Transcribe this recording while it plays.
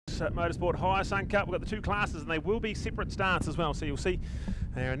Motorsport Hcup. We've got the two classes and they will be separate starts as well. So you'll see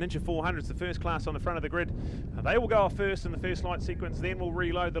our Ninja 400 is the first class on the front of the grid. They will go off first in the first light sequence, then we'll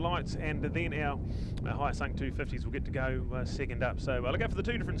reload the lights, and then our Hcup 250s will get to go second up. So look out for the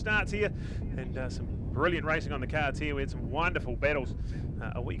two different starts here, and some brilliant racing on the cards here. We had some wonderful battles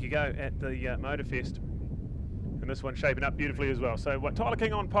a week ago at the Motorfest, and this one's shaping up beautifully as well. So Tyler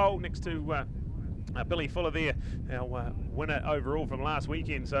King on pole next to Billy Fuller there, our winner overall from last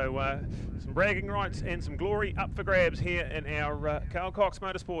weekend. So some bragging rights and some glory up for grabs here in our Carl Cox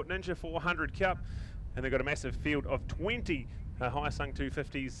Motorsport Ninja 400 Cup. And they've got a massive field of 20 Hcup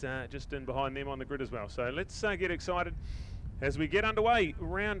 250s just in behind them on the grid as well. So let's get excited as we get underway.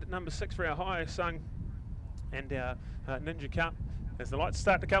 Round number 6 for our Hcup and our Ninja Cup. As the lights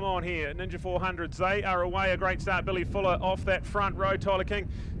start to come on here, Ninja 400s, they are away. A great start. Billy Fuller off that front row. Tyler King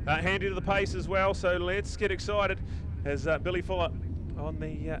handy to the pace as well. So let's get excited as Billy Fuller on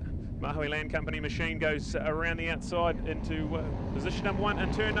the Maui Land Company machine goes around the outside into position number 1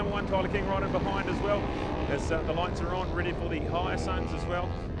 and turn number 1. Tyler King right in behind as well as the lights are on, ready for the Hcups as well.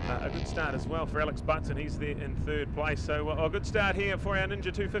 A good start as well for Alex Butts, and he's there in 3rd place. So a good start here for our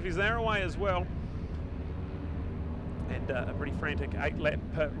Ninja 250s. They're away as well. And a pretty frantic 8-lap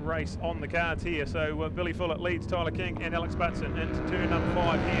race on the cards here. So Billy Fuller leads Tyler King and Alex Butson into turn number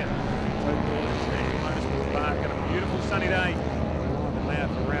 5 here. So Motorsport Park on a beautiful sunny day. And loud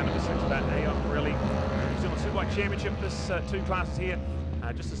for round number 6, but Aon really New Zealand Superbike Championship. This 2 classes here,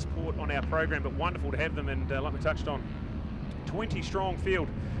 just a support on our program, but wonderful to have them. And like we touched on, 20 strong field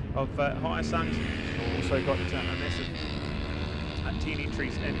of Hcups. We've also got a massive 10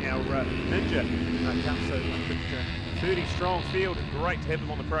 entries in our Ninja Cup. So 30 strong field, and great to have them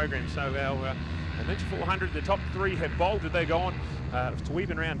on the program. So our Ninja 400, the top 3 have bolted. They're gone.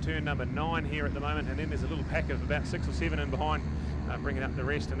 Sweeping around turn number 9 here at the moment, and then there's a little pack of about 6 or 7 in behind, bringing up the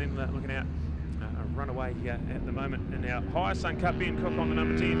rest, and then looking out a runaway at the moment. And our Hcup Cup, Ben Cook on the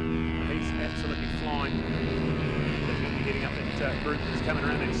number 10. He's absolutely flying. Heading up that group that's coming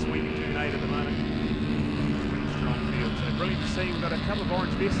around that sweeping turn 8 at the moment. Strong field, so brilliant to see. We've got a couple of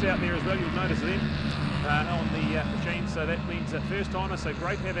orange vests out there as well. You'll notice them on the machine, so that means first timer. So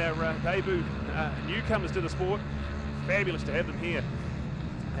great to have our debut newcomers to the sport. Fabulous to have them here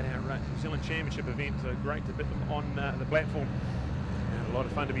at our New Zealand Championship event. So great to put them on the platform. And a lot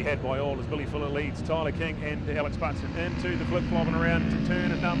of fun to be had by all as Billy Fuller leads Tyler King and Alex Butson into the flip-flopping around to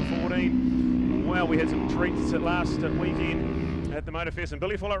turn at number 14. Well, we had some treats at last weekend at the Motorfest, and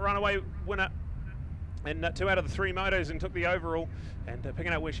Billy Fuller, runaway winner in 2 out of the 3 motos, and took the overall. And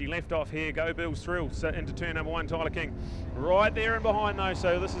picking up where she left off here, Go Bills Thrills into turn number 1, Tyler King. Right there and behind though,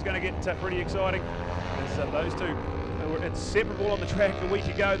 so this is going to get pretty exciting. As those two were inseparable on the track a week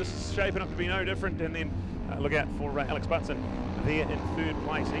ago. This is shaping up to be no different. And then look out for Alex Butson there in 3rd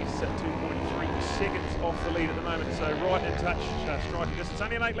place. He's 2.3 seconds off the lead at the moment, so right in touch, striking distance.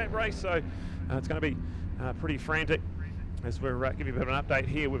 Only an 8-lap race, so it's going to be pretty frantic. As we're give you a bit of an update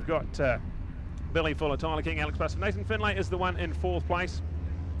here, we've got Billy Fuller, Tyler King, Alex Butson. Nathan Finlay is the one in 4th place.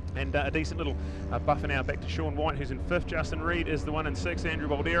 And a decent little buffer now back to Sean White, who's in 5th. Justin Reed is the one in 6th. Andrew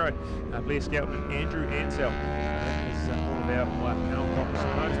Baldero, Blair Scoutman, Andrew Ansell. That is all of our Carl Cox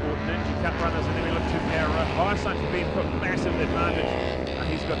Motorsport Ninja Cup runners. And then we look to our Hcup for Ben Cook, massive advantage.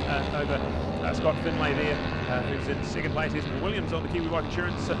 He's got over Scott Finlay there, who's in 2nd place. Esmond Williams on the Kiwi Bike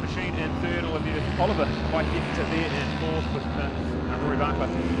Insurance machine in 3rd. Oliver White gets there in 4th with Rory Barker.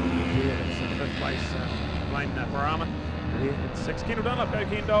 Yeah, that's in 5th place. Blaine Parama there in 6th. Kendall Dunlop, Go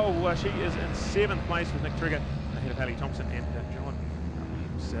Kendall, she is in 7th place with Nick Trigger ahead of Hallie Thompson and John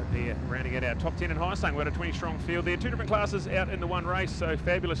Williams there, rounding out our top 10 in Hcup. We've got a 20 strong field there. 2 different classes out in the one race, so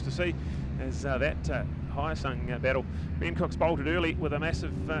fabulous to see as that Hcup battle. Ben Cook's bolted early with a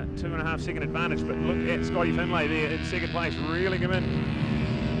massive 2.5 second advantage, but look at Scotty Finlay there in 2nd place, reeling him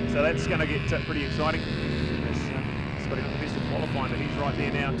in. So that's going to get pretty exciting. Scotty not the best of qualifying, but he's right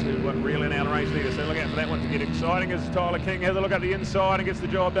there now to reel in our race leader. So look out for that one to get exciting as Tyler King has a look at the inside and gets the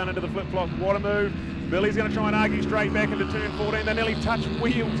job done into the flip-flop. What a move. Billy's going to try and argue straight back into turn 14. They nearly touch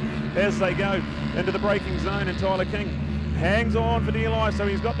wheels as they go into the braking zone, and Tyler King hangs on for dear life, so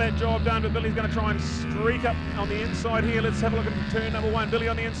he's got that job done, but Billy's going to try and streak up on the inside here. Let's have a look at turn number 1. Billy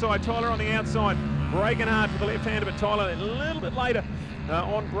on the inside, Tyler on the outside, braking hard for the left-hander, but Tyler a little bit later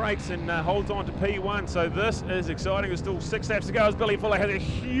on brakes and holds on to P1, so this is exciting. There's still 6 laps to go as Billy Fuller has a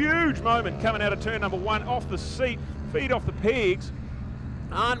huge moment coming out of turn number 1, off the seat, feet off the pegs.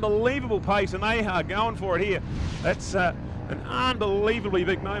 Unbelievable pace, and they are going for it here. That's an unbelievably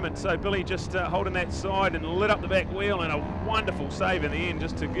big moment. So Billy just holding that side and lit up the back wheel, and a wonderful save in the end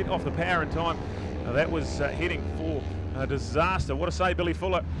just to get off the power in time. That was heading for A disaster. What a say, Billy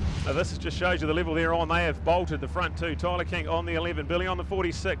Fuller. This just shows you the level they're on. They have bolted the front two. Tyler King on the 11, Billy on the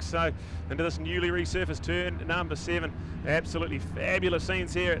 46. So into this newly resurfaced turn number 7. Absolutely fabulous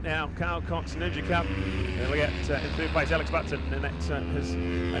scenes here at now Carl Cox Ninja Cup. And we got in third place Alex Button, and that's his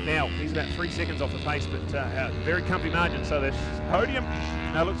now. He's about 3 seconds off the pace, but very comfy margin. So the podium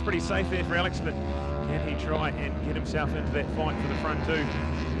looks pretty safe there for Alex, but can he try and get himself into that fight for the front two?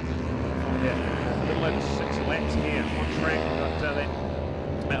 A little over 6 laps here on track. We've got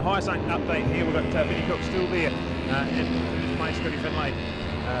that Hcup update here. We've got Benny Cook still there in first place, Scotty Finlay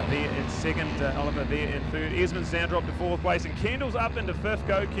there in second, Oliver there in third. Esmond's down, dropped to 4th place, and Kendall's up into 5th.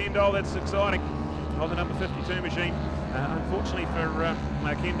 Go Kendall, that's exciting. On the number 52 machine. Unfortunately for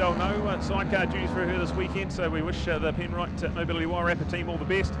Kendall, no sidecar duties for her this weekend, so we wish the Penrite Mobility Wairarapa team all the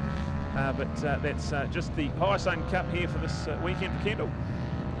best. But that's just the Hcup Cup here for this weekend for Kendall.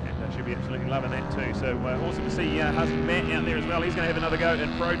 She'll be absolutely loving that too. So awesome to see husband Matt out there as well. He's going to have another go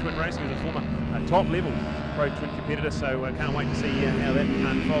in Pro Twin racing as a former top level Pro Twin competitor. So can't wait to see how that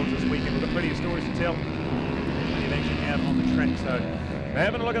unfolds this weekend. We've got plenty of stories to tell. Plenty of action out on the track. So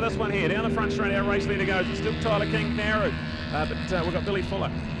having a look at this one here. Down the front straight, our race leader goes. It's still Tyler King narrow. But we've got Billy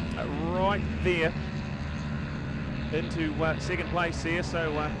Fuller right there into second place here.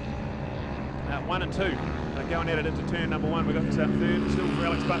 So 1 and 2. Going at it into turn number 1, we've got third still for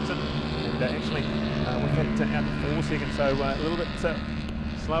Alex Button, and actually with that out to 4 seconds, so a little bit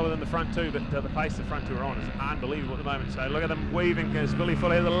slower than the front two, but the pace the front two are on is unbelievable at the moment. So look at them weaving as Billy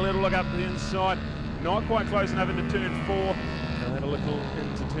Fuller has a little look up the inside, not quite close enough into turn 4. They'll have a look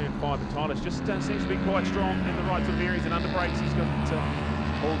into turn 5, but Tyler just seems to be quite strong in the right sort of areas, and under brakes he's got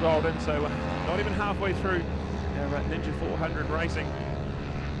all dialed in, so not even halfway through our Ninja 400 racing.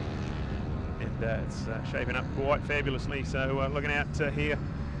 It's shaping up quite fabulously, so looking out here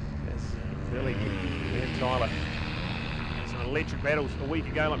is Billy and Tyler. Some electric battles a week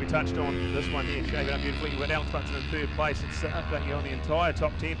ago like we touched on. This one here shaping up beautifully with Alex Button in third place. It's updating on the entire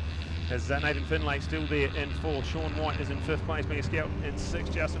top 10 as Nathan Finlay still there in 4th. Sean White is in 5th place, being a scout in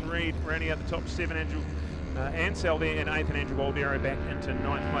 6th. Justin Reed rounding out the top 7. Andrew Ansell there in 8th, and Andrew Waldero back into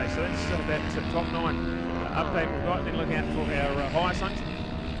 9th place. So that's that top 9 update we've got. Then looking out for our Hcup.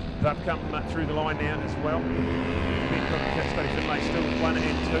 They've come through the line now as well. Scotty Finlay still 1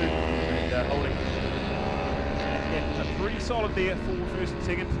 and 2, and holding pretty solid there for 1st and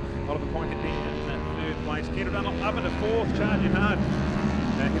 2nd. Oliver Poinkett there in 3rd place. Kendall Dunlop up into 4th, charging hard.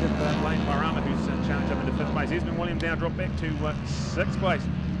 Ahead of Blaine Pairama, who's charged up into 5th place. Esmond Williams down, dropped back to 6th place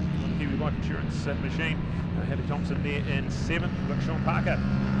on the Kiwi Bike Insurance machine. Happy Thompson there in 7th. We've got Sean Parker,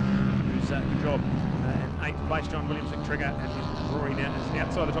 who's good job. In 8th place, John Williams at Trigger, and Rory now is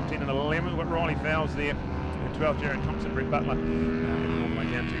outside the top 10 in 11. We've got Riley Fowles there in 12th, Jared Thompson, Brett Butler, and all the way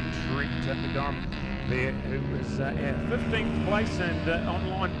down to Trent McDormand there, who was at 15th place and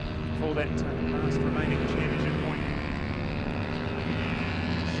online for that last remaining championship point.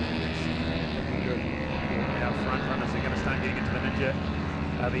 Our front runners are going to start getting into the Ninja,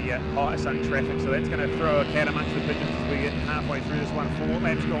 the Hcup traffic, so that's going to throw a cat amongst the pigeons as we get halfway through this one. 4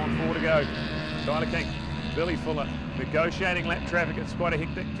 laps gone, 4 to go. Tyler King, Billy Fuller, negotiating lap traffic. It's quite a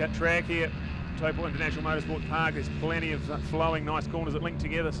hectic track here. Taupo International Motorsport Park. There's plenty of flowing, nice corners that link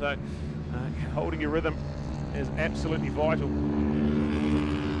together, so holding your rhythm is absolutely vital.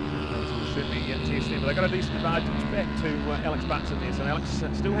 Should be testing, but they've got a decent advantage back to Alex Button there. So Alex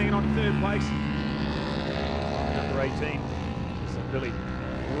still hanging on to 3rd place. Number 18 is Billy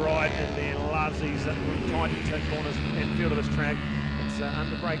right in there, loves these tight corners and field of this track.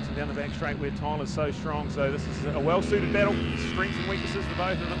 Under brakes and down the back straight where Tyler's so strong, so this is a well-suited battle. Strengths and weaknesses for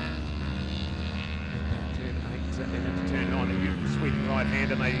both of them. And turn 8 and into turn 9, a beautiful sweeping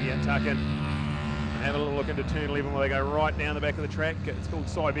right-hander they tuck in. And have a little look into turn 11 where they go right down the back of the track. It's called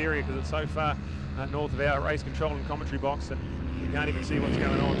Siberia because it's so far north of our race control and commentary box that you can't even see what's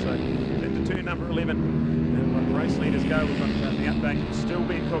going on. So into turn number 11, and race leaders go. We've got the update. Still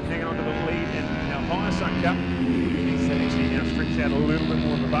Ben Cook hanging on to the lead in our Hcup Cup. He's actually now stretched out a little bit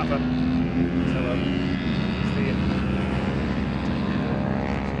more of a buffer. So he's there.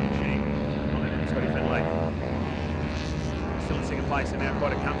 Scotty Finlay still in 2nd place and now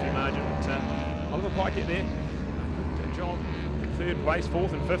quite a comfy margin. But Oliver Pike there. John in 3rd place,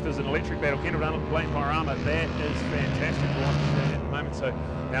 4th and 5th is an electric battle. Kendall Dunlop, Blaine Pairama. That is fantastic to watch at the moment. So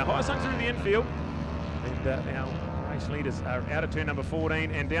our Hcups are in the infield, and our race leaders are out of turn number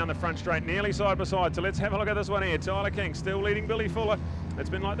 14 and down the front straight, nearly side by side. So let's have a look at this one here. Tyler King still leading Billy Fuller. It's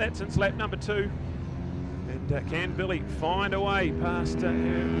been like that since lap number 2. And can Billy find a way past her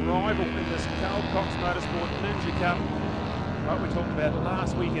rival in this Carl Cox Motorsport Ninja Cup? Like we talked about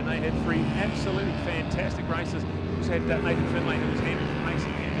last weekend, they had 3 absolutely fantastic races. course, had Nathan Finlay, who was handed from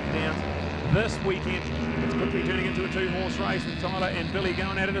Mason Downs. This weekend, it's quickly turning into a two-horse race with Tyler and Billy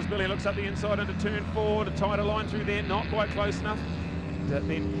going at it as Billy looks up the inside into turn 4, a tighter line through there, not quite close enough. And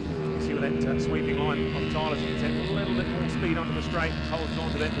then you see with that sweeping line of Tyler's, he gets a little bit more speed onto the straight, holds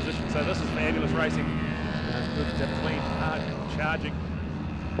on to that position. So this is fabulous racing, good, clean, hard charging.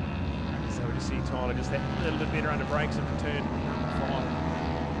 So we just see Tyler just that little bit better under brakes into turn 5,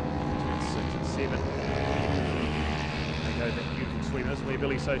 turn 6 and 7. They go that beautiful sweep. This is where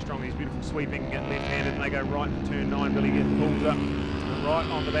Billy's so strong. He's beautiful sweeping left-handed, and they go right for turn 9. Billy gets pulled up right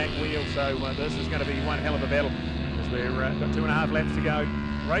on the back wheel. So this is going to be one hell of a battle as we've got 2.5 laps to go.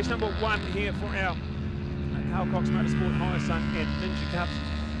 Race number 1 here for our Hcup Motorsport Hire Sun and Ninja Cups.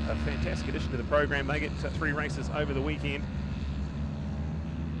 A fantastic addition to the program. They get 3 races over the weekend.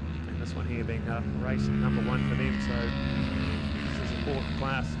 And this one here being race number 1 for them. So this is a 4th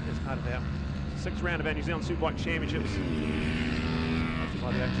class as part of our 6th round of our New Zealand Superbike Championships, hosted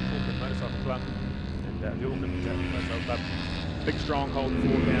by the Auckland Motorcycle Club and the Auckland Motorcycle Club. Big stronghold for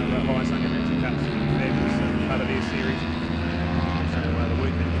our Hire Sun and Ninja Cups, fabulous part of their series. So the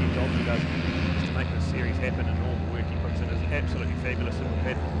work that Ken Dalton does to make this series happen, and all the work he puts in is absolutely fabulous. And we've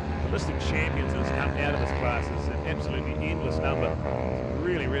had the listed champions that has come out of this class is an absolutely endless number.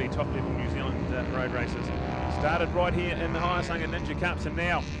 Really, really top level New Zealand road races. Started right here in the Hire Sun and Ninja Cups, and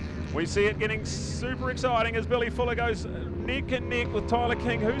now we see it getting super exciting as Billy Fuller goes neck and neck with Tyler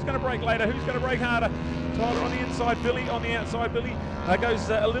King. Who's going to brake later? Who's going to brake harder? Tyler on the inside, Billy on the outside. Billy goes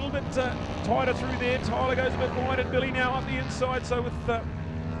a little bit tighter through there. Tyler goes a bit wider. Billy now up the inside. So with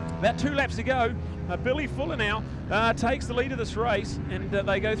about 2 laps to go, Billy Fuller now takes the lead of this race, and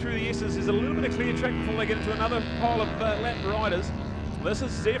they go through the S's. There's a little bit of clear track before they get into another pile of lap riders. This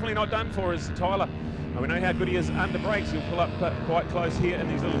is definitely not done for as Tyler. We know how good he is under brakes. He'll pull up quite close here in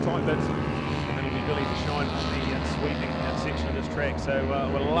these little tight bits, and then it'll be Billy to shine on the sweeping section of this track. So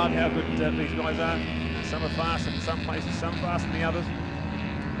we'll love how good these guys are. Some are fast in some places, some faster than the others.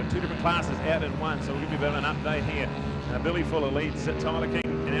 But 2 different classes out in one, so we'll give you a bit of an update here. Billy Fuller leads Tyler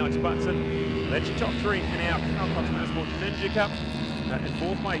King and Alex Butson. That's your top 3 in our Hcup Motorsport Ninja Cup. In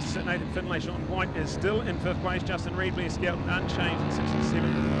 4th place, Nathan Finlay. Sean White is still in 5th place. Justin Reed, Blair Scout, unchanged in 6th and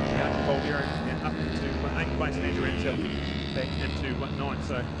 7th. Out to Paul Hero and up into 8th place, and Andrew Ansell back into 9th.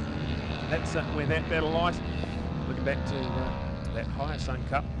 So that's where that battle lies. Looking back to that Hire Sun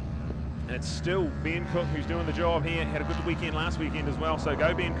Cup. And it's still Ben Cook who's doing the job here. Had a good weekend last weekend as well. So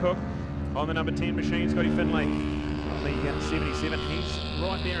go Ben Cook on the number 10 machine. Scotty Finlay on the 77. He's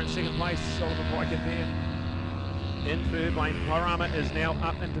right there in 2nd place. Oliver Pryke there in 3rd lane. Panorama is now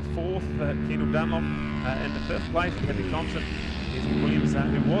up into 4th. Kendall Dunlop into 5th place. Henry Thompson, Desmond Williams,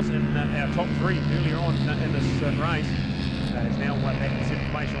 who was in our top 3 earlier on in this race, is now back in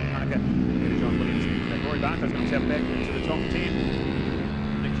 7th place. Sean Parker, Peter John Williams. Rory Barker's going to tap back into the top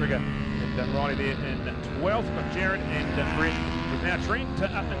 10. Nick Trigger and Riley there in 12th. We've got Jared and Brett. With now Trent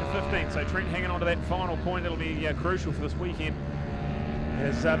up into 15th. So Trent hanging on to that final point. That'll be crucial for this weekend.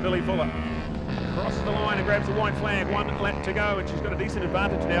 As Billy Fuller crosses the line and grabs the white flag. 1 lap to go, and she's got a decent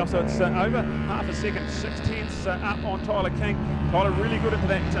advantage now. So it's over half a second, 6/10 up on Tyler King. Tyler really good into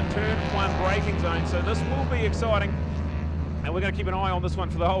that turn 1 braking zone. So this will be exciting. And we're going to keep an eye on this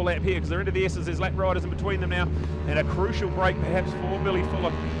one for the whole lap here, because they're into the S's. There's lap riders in between them now, and a crucial break perhaps for Billy Fuller,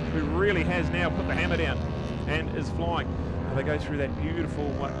 who really has now put the hammer down and is flying. And they go through that beautiful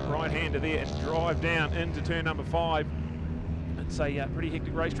right-hander there and drive down into turn number 5. It's a pretty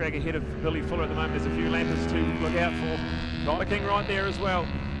hectic racetrack ahead of Billy Fuller at the moment. There's a few lampers to look out for. Tyler King right there as well,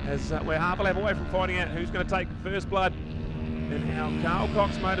 as we're half a lap away from finding out who's going to take first blood in our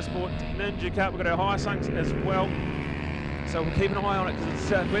Hcup Motorsport Ninja Cup. We've got our Hire Suns as well. So we'll keep an eye on it,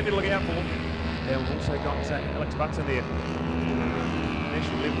 because it's plenty to look out for. And we've also got Alex Butson there,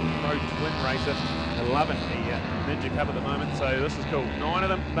 national level pro twin racer, 11 the Ninja Cup at the moment. So this is cool. 9 of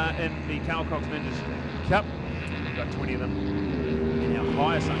them in the Hcup Ninja Cup. We've got 20 of them in our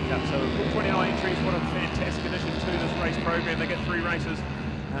Hire Sun Cup. So 29 entries. What a fantastic addition to this race program. They get 3 races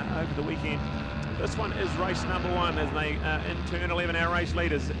over the weekend. This one is race number 1, as they in turn 11 our race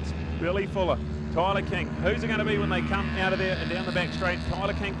leaders. It's Billy Fuller, Tyler King. Who's it going to be when they come out of there and down the back straight?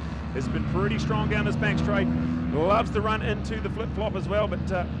 Tyler King has been pretty strong down this back straight. Loves to run into the flip-flop as well, but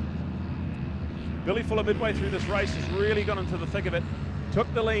Billy Fuller midway through this race has really got into the thick of it.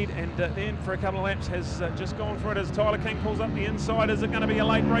 Took the lead, and then for a couple of laps has just gone for it as Tyler King pulls up the inside. Is it going to be a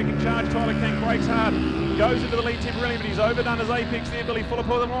late braking charge? Tyler King brakes hard, goes into the lead temporarily, but he's overdone his apex there. Billy Fuller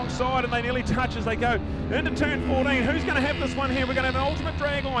pulls them alongside, and they nearly touch as they go into turn 14. Who's going to have this one here? We're going to have an ultimate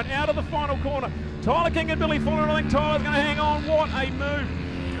drag line out of the final corner. Tyler King and Billy Fuller, and I think Tyler's going to hang on. What a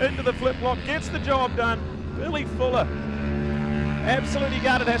move into the flip-flop. Gets the job done. Billy Fuller, absolutely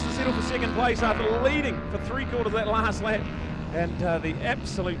gutted, has to settle for second place after leading for 3/4 of that last lap. And the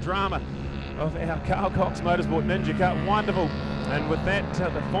absolute drama of our Carl Cox Motorsport Ninja Cup, wonderful. And with that,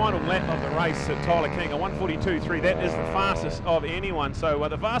 the final lap of the race at Tyler King, a 1:42.3, that is the fastest of anyone. So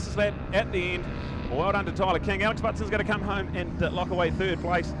the fastest lap at the end. Well done to Tyler King. Alex Butson's going to come home and lock away third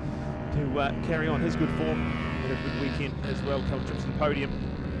place to carry on his good form. Had a good weekend as well, couple trips to the podium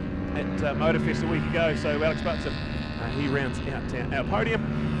at Motorfest a week ago. So Alex Butson, he rounds out our podium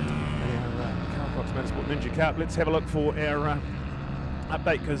and our Carl Cox Motorsport Ninja Cup. Let's have a look for our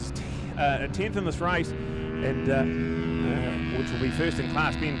update, because 10th in this race, and which will be first in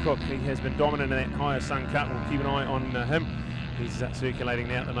class, Ben Cook. He has been dominant in that Higher Sun Cup. We'll keep an eye on him. He's circulating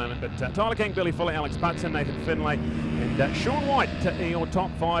now at the moment. But Tyler King, Billy Fuller, Alex Butson, Nathan Finlay, and Sean White in your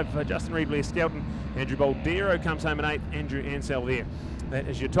top 5. Justin Reed, Blair Skelton, Andrew Boldero comes home in 8th, Andrew Ansell there. That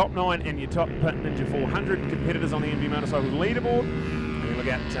is your top 9 and your top Ninja 400 competitors on the NV Motorcycles leaderboard. And we look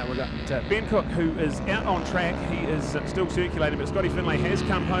at, we've got Ben Cook, who is out on track. He is still circulating, but Scotty Finlay has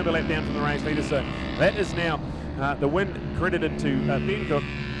come home a lap down from the race leader. So that is now the win credited to Ben Cook.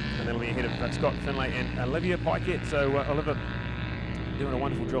 And that'll be ahead of Scott Finlay and Olivia Pikett. So Olivia doing a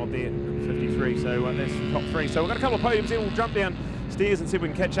wonderful job there, 53. So that's the top 3. So we've got a couple of podiums here. We'll jump down stairs and see if we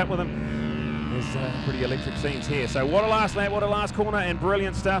can catch up with them. There's pretty electric scenes here. So what a last lap, what a last corner, and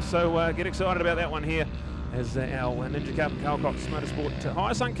brilliant stuff. So get excited about that one here as our Ninja Cup, Carl Cox Motorsport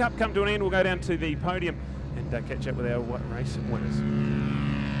Higher Sun Cup come to an end. We'll go down to the podium and catch up with our race winners.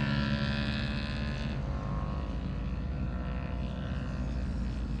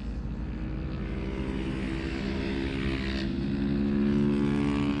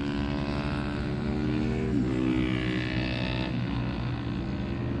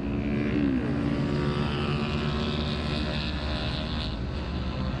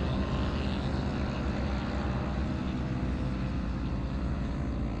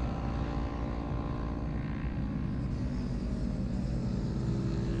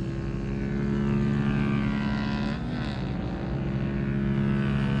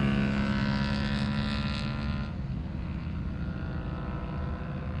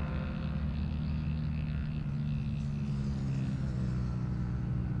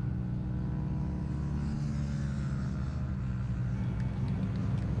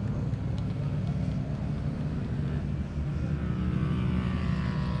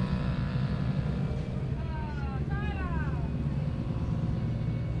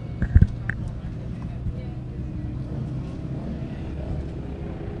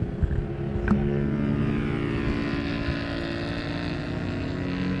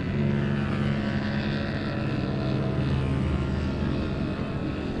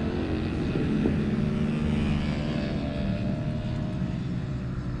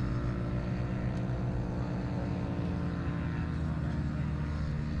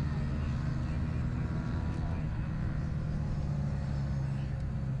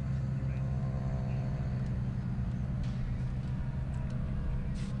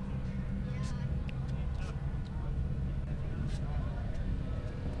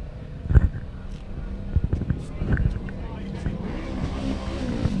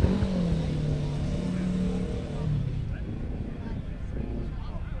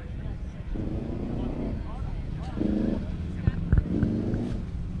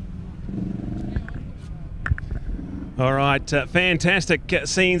 All right, fantastic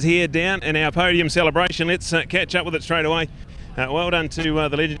scenes here down in our podium celebration. Let's catch up with it straight away. Well done to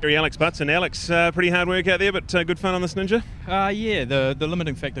the legendary Alex Butson. Alex, pretty hard work out there, but good fun on this Ninja? Yeah, the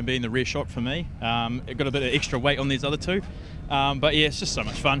limiting factor being the rear shock for me. It got a bit of extra weight on these other two. But yeah, it's just so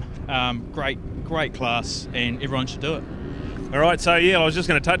much fun. Great class, and everyone should do it. All right, so yeah, I was just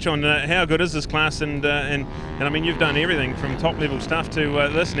going to touch on how good is this class, and I mean, you've done everything from top level stuff to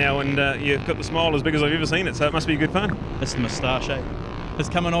this now, and you've got the smile as big as I've ever seen it, so it must be good fun. It's the moustache, eh? It's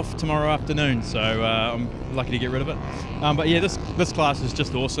coming off tomorrow afternoon, so I'm lucky to get rid of it. But yeah, this class is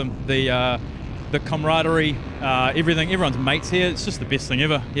just awesome. The camaraderie, everything, everyone's mates here. It's just the best thing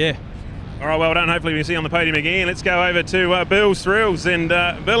ever. Yeah. All right, well done. Hopefully we can see you on the podium again. Let's go over to Bill's Thrills, and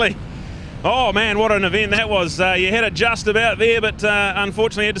Billy. Oh man, what an event that was. You had it just about there, but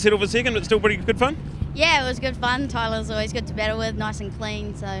unfortunately had to settle for second, but still pretty good fun? Yeah, it was good fun. Tyler's always good to battle with, nice and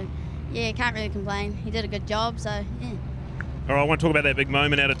clean, so yeah, can't really complain. He did a good job, so yeah. All right, I want to talk about that big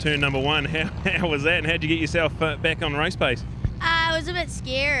moment out of turn number 1. How was that, and how'd you get yourself back on race pace? It was a bit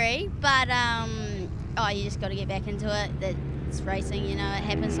scary, but you just got to get back into it. It's racing, you know, it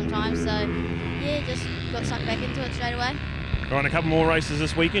happens sometimes, so yeah, just got sucked back into it straight away. All right, a couple more races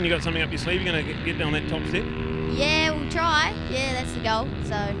this weekend. You got something up your sleeve? You're going to get down that top step? Yeah, we'll try. Yeah, that's the goal.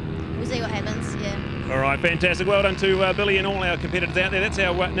 So we'll see what happens. Yeah. All right, fantastic. Well done to Billy and all our competitors out there. That's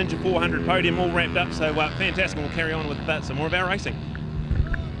our Ninja 400 podium all wrapped up. So fantastic. We'll carry on with some more of our racing.